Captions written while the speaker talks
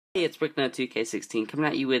Hey, it's BrickNerd2K16 coming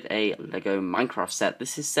at you with a LEGO Minecraft set.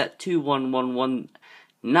 This is set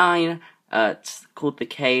 21119. It's called The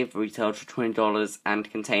Cave, retailed for $20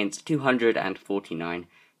 and contains 249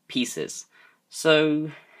 pieces.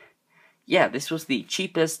 So, yeah, this was the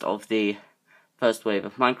cheapest of the first wave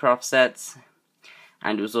of Minecraft sets,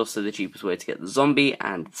 and it was also the cheapest way to get the zombie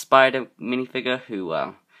and the spider minifigure, who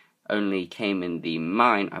only came in the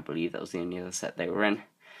mine. I believe that was the only other set they were in.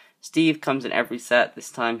 Steve comes in every set.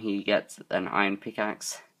 This time he gets an iron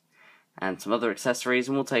pickaxe and some other accessories,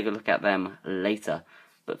 and we'll take a look at them later.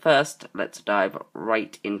 But first, let's dive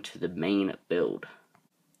right into the main build.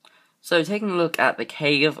 So, taking a look at the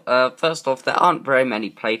cave, first off, there aren't very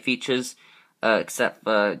many play features, except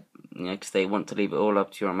for, because they want to leave it all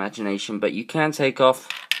up to your imagination, but you can take off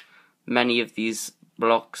many of these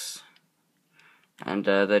blocks, and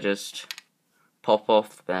they just pop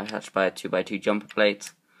off. They're attached by a 2x2 jumper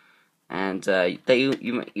plate. And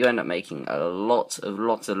you end up making a lots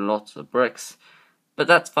of bricks, but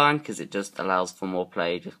that's fine because it just allows for more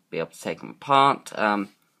play to be able to take them apart. So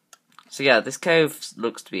yeah, this cave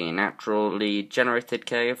looks to be a naturally generated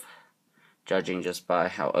cave, judging just by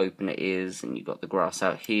how open it is, and you've got the grass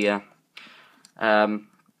out here.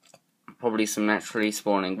 Probably some naturally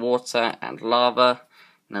spawning water and lava.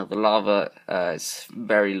 Now the lava is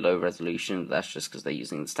very low resolution. That's just because they're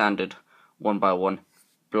using the standard 1x1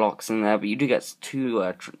 blocks in there, but you do get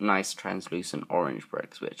two nice translucent orange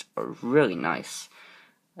bricks, which are really nice.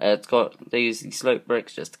 They use these slope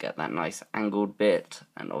bricks just to get that nice angled bit,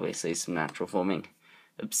 and obviously some natural forming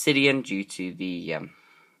obsidian due to the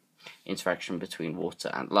interaction between water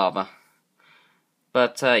and lava.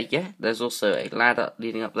 But yeah, there's also a ladder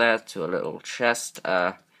leading up there to a little chest.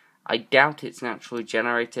 I doubt it's naturally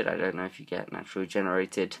generated. I don't know if you get naturally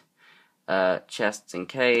generated chests in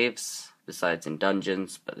caves, besides in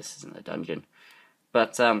dungeons, but this isn't a dungeon.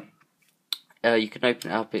 But you can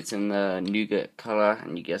open it up. It's in the nougat color,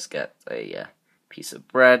 and you just get a piece of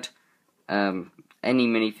bread. Any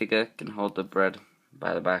minifigure can hold the bread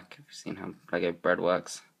by the back. If you've seen how LEGO bread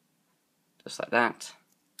works, just like that.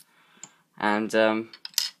 And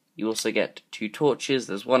you also get two torches.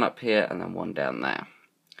 There's one up here and then one down there.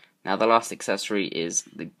 Now the last accessory is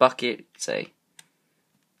the bucket. It's a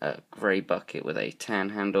grey bucket with a tan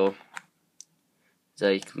handle. So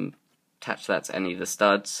you can attach that to any of the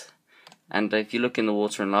studs, and if you look in the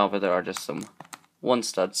water and lava, there are just some one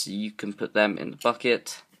studs, so you can put them in the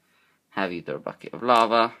bucket, have either a bucket of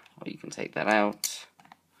lava, or you can take that out,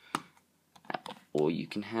 or you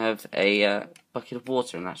can have a bucket of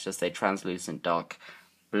water, and that's just a translucent dark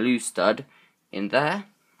blue stud in there.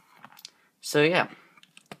 So yeah,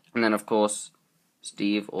 and then of course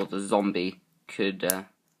Steve or the zombie could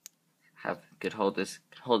hold this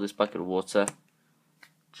bucket of water.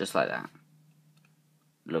 Just like that.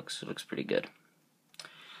 Looks pretty good.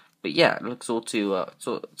 But yeah, it looks all it's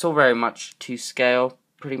all very much to scale,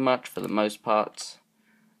 pretty much for the most part.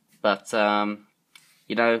 But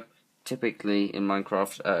typically in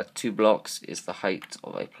Minecraft, 2 blocks is the height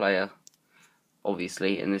of a player.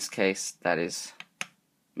 Obviously, in this case, that is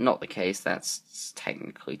not the case. That's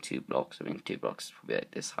technically 2 blocks. I mean, 2 blocks is probably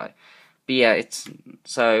like this high. But yeah,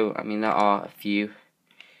 there are a few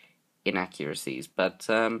inaccuracies, but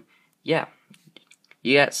yeah,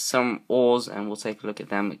 you get some ores, and we'll take a look at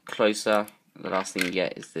them closer. The last thing you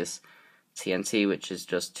get is this TNT, which is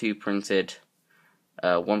just 2 printed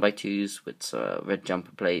 1x2s with a red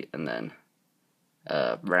jumper plate, and then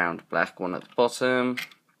a round black one at the bottom.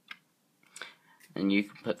 And you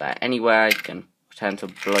can put that anywhere. You can pretend to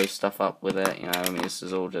blow stuff up with it. This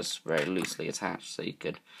is all just very loosely attached, so you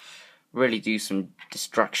could really do some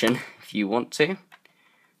destruction if you want to.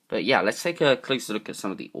 But yeah, let's take a closer look at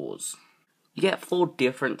some of the ores. You get 4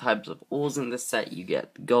 different types of ores in this set. You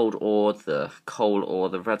get the gold ore, the coal ore,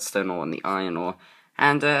 the redstone ore, and the iron ore.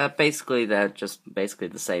 And basically they're just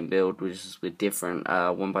the same build, which is with different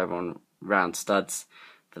 1x1 round studs.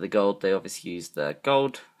 For the gold, they obviously use the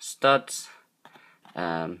gold studs.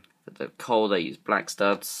 For the coal, they use black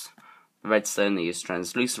studs. The redstone, they use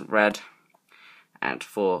translucent red. And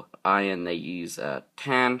for iron, they use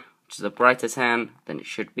tan, which is a brighter tan than it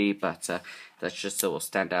should be, but that's just so it will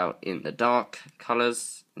stand out in the dark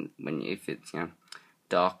colors. If it's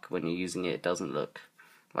dark when you're using it, it doesn't look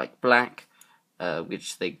like black,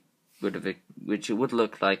 which it would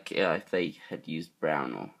look like if they had used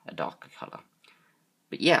brown or a darker color.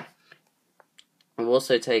 But yeah, we'll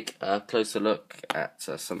also take a closer look at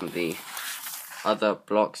some of the other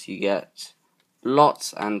blocks. You get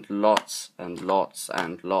lots and lots and lots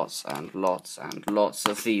and lots and lots and lots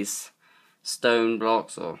of these stone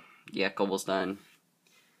blocks, or cobblestone,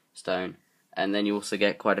 stone, And then you also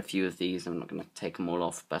get quite a few of these. I'm not going to take them all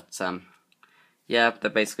off, but yeah,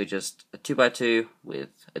 they're basically just a 2x2 with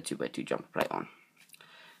a 2x2 jumper plate on.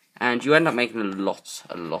 And you end up making a lot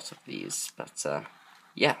of these, but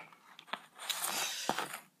yeah.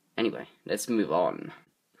 Anyway, let's move on.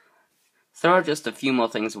 So there are just a few more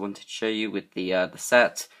things I wanted to show you with the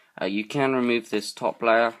set. You can remove this top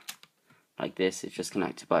layer, like this. It's just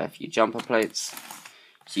connected by a few jumper plates.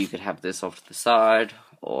 So you could have this off to the side,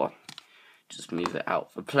 or just move it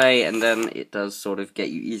out for play, and then it does sort of get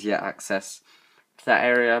you easier access to that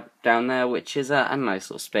area down there, which is a nice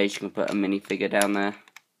little space. You can put a minifigure down there,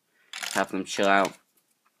 have them chill out.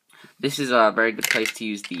 This is a very good place to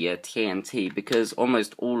use the TNT, because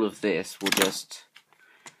almost all of this will just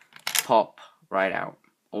pop right out.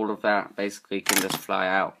 All of that basically can just fly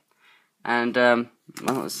out. And well,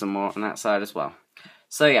 there's some more on that side as well.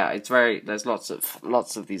 So yeah, it's there's lots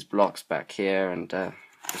of these blocks back here, and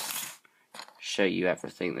just show you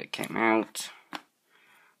everything that came out.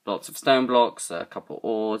 Lots of stone blocks, a couple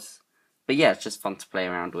ores. But yeah, it's just fun to play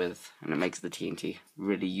around with, and it makes the TNT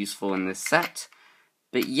really useful in this set.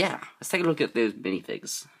 But yeah, let's take a look at those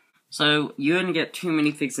minifigs. So you only get 2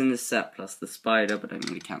 minifigs in this set, plus the spider, but I don't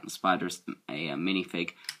really count the spider as a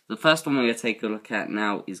minifig. The first one we're going to take a look at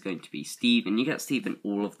now is going to be Steve, and you get Steve in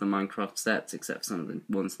all of the Minecraft sets, except some of the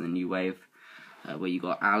ones in the New Wave, where you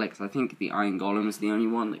got Alex. I think the Iron Golem is the only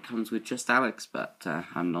one that comes with just Alex, but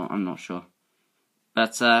I'm not sure.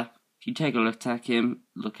 But if you take a look at him,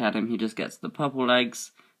 he just gets the purple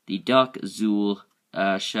legs, the Dark Azul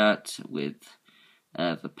shirt with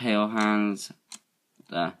the pale hands,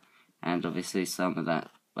 and obviously some of that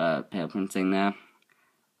pale printing there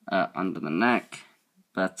under the neck.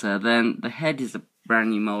 But then the head is a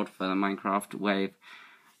brand new mold for the Minecraft Wave,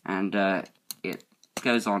 and it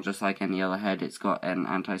goes on just like any other head. It's got an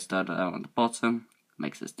anti-stud on the bottom,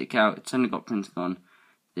 makes it stick out. It's only got printing on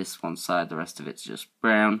this one side, the rest of it's just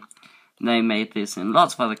brown. They made this in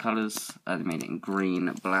lots of other colours. They made it in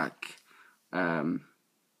green, black,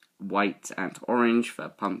 white and orange for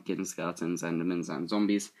pumpkins, skeletons, endermans and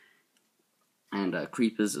zombies, and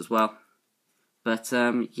creepers as well. But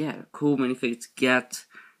yeah, cool minifig to get.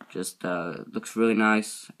 Just looks really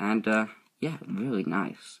nice, and yeah, really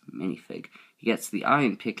nice minifig. He gets the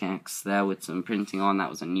iron pickaxe there with some printing on. That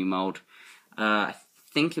was a new mold. I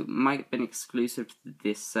think it might have been exclusive to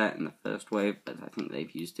this set in the first wave, but I think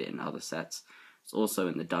they've used it in other sets. It's also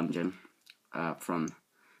in the dungeon from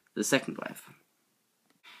the second wave.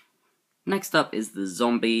 Next up is the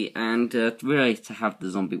zombie, and really to have the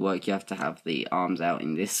zombie work, you have to have the arms out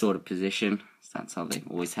in this sort of position. So that's how they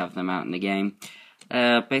always have them out in the game.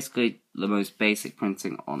 Basically, the most basic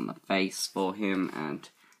printing on the face for him, and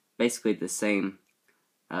basically the same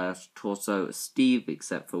torso as Steve,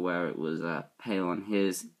 except for where it was pale on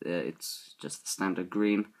his. It's just the standard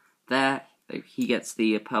green. There, he gets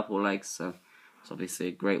the purple legs, so it's obviously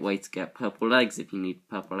a great way to get purple legs if you need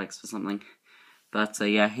purple legs for something. But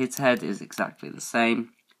yeah, his head is exactly the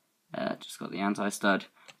same. Just got the anti-stud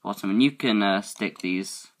bottom, and you can stick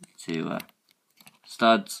these to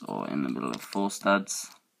studs or in the middle of 4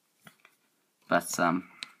 studs. But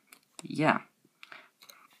yeah.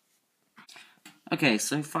 Okay,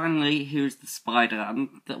 so finally, here's the spider.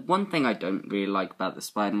 The one thing I don't really like about the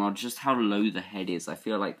spider mod is just how low the head is. I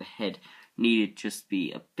feel like the head needed just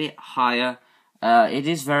be a bit higher. It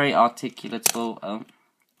is very articulatable.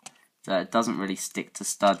 So it doesn't really stick to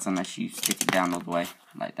studs unless you stick it down all the way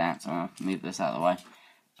like that. So I'll move this out of the way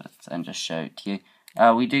and just show it to you.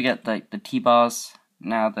 We do get the T-bars.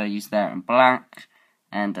 Now they're used there in black.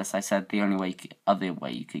 And as I said, the only other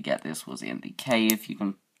way you could get this was in the cave. You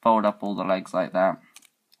can fold up all the legs like that.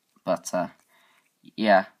 But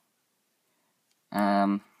yeah.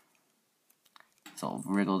 Sort of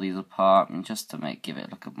wriggle these apart, and just to give it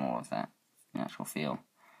look more of that natural feel.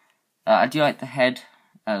 I do like the head.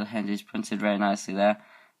 The head is printed very nicely there.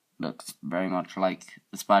 Looks very much like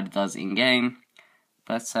the spider does in game.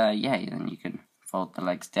 But yeah, then you can fold the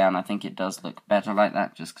legs down. I think it does look better like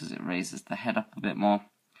that, just because it raises the head up a bit more.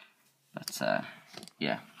 But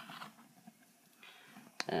yeah.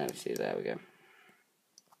 See, there we go.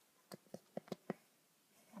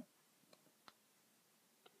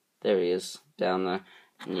 There he is, down there.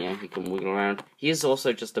 And yeah, he can wiggle around. He is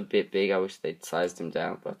also just a bit big. I wish they'd sized him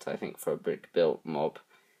down, but I think for a brick-built mob,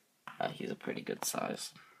 he's a pretty good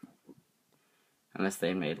size. Unless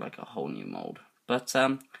they made like a whole new mold. But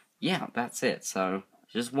yeah, that's it. So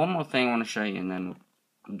just one more thing I want to show you, and then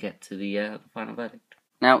we'll get to the final verdict.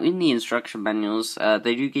 Now, in the instruction manuals,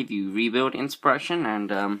 they do give you rebuild inspiration,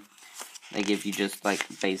 and they give you just like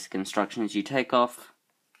basic instructions. You take off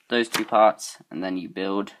those 2 parts, and then you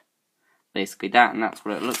build basically that, and that's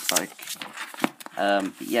what it looks like.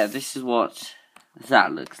 But yeah, this is what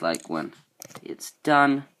that looks like when it's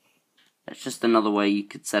done. That's just another way you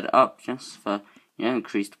could set it up, just for, you know,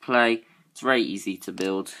 increased play. It's very easy to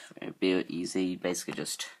build. It'd be easy, basically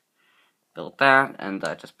just build that, and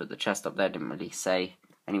I just put the chest up there. Didn't really say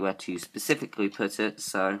anywhere to specifically put it,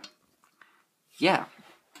 so yeah.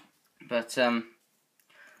 But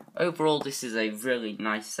overall, this is a really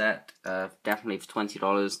nice set. Definitely for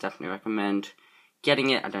 $20, definitely recommend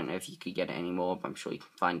getting it. I don't know if you could get it anymore, but I'm sure you can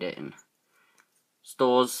find it in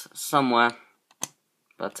stores somewhere.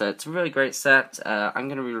 But it's a really great set. I'm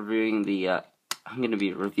going to be reviewing the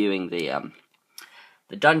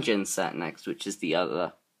the dungeon set next, which is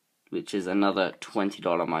another $20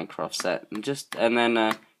 Minecraft set, and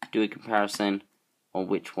then do a comparison on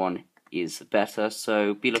which one is better.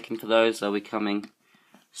 So be looking for those. They'll be coming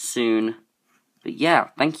soon. But yeah,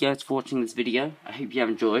 thank you guys for watching this video. I hope you have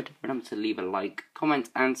enjoyed. Remember to leave a like, comment,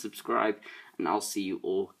 and subscribe, and I'll see you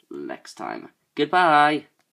all next time. Goodbye!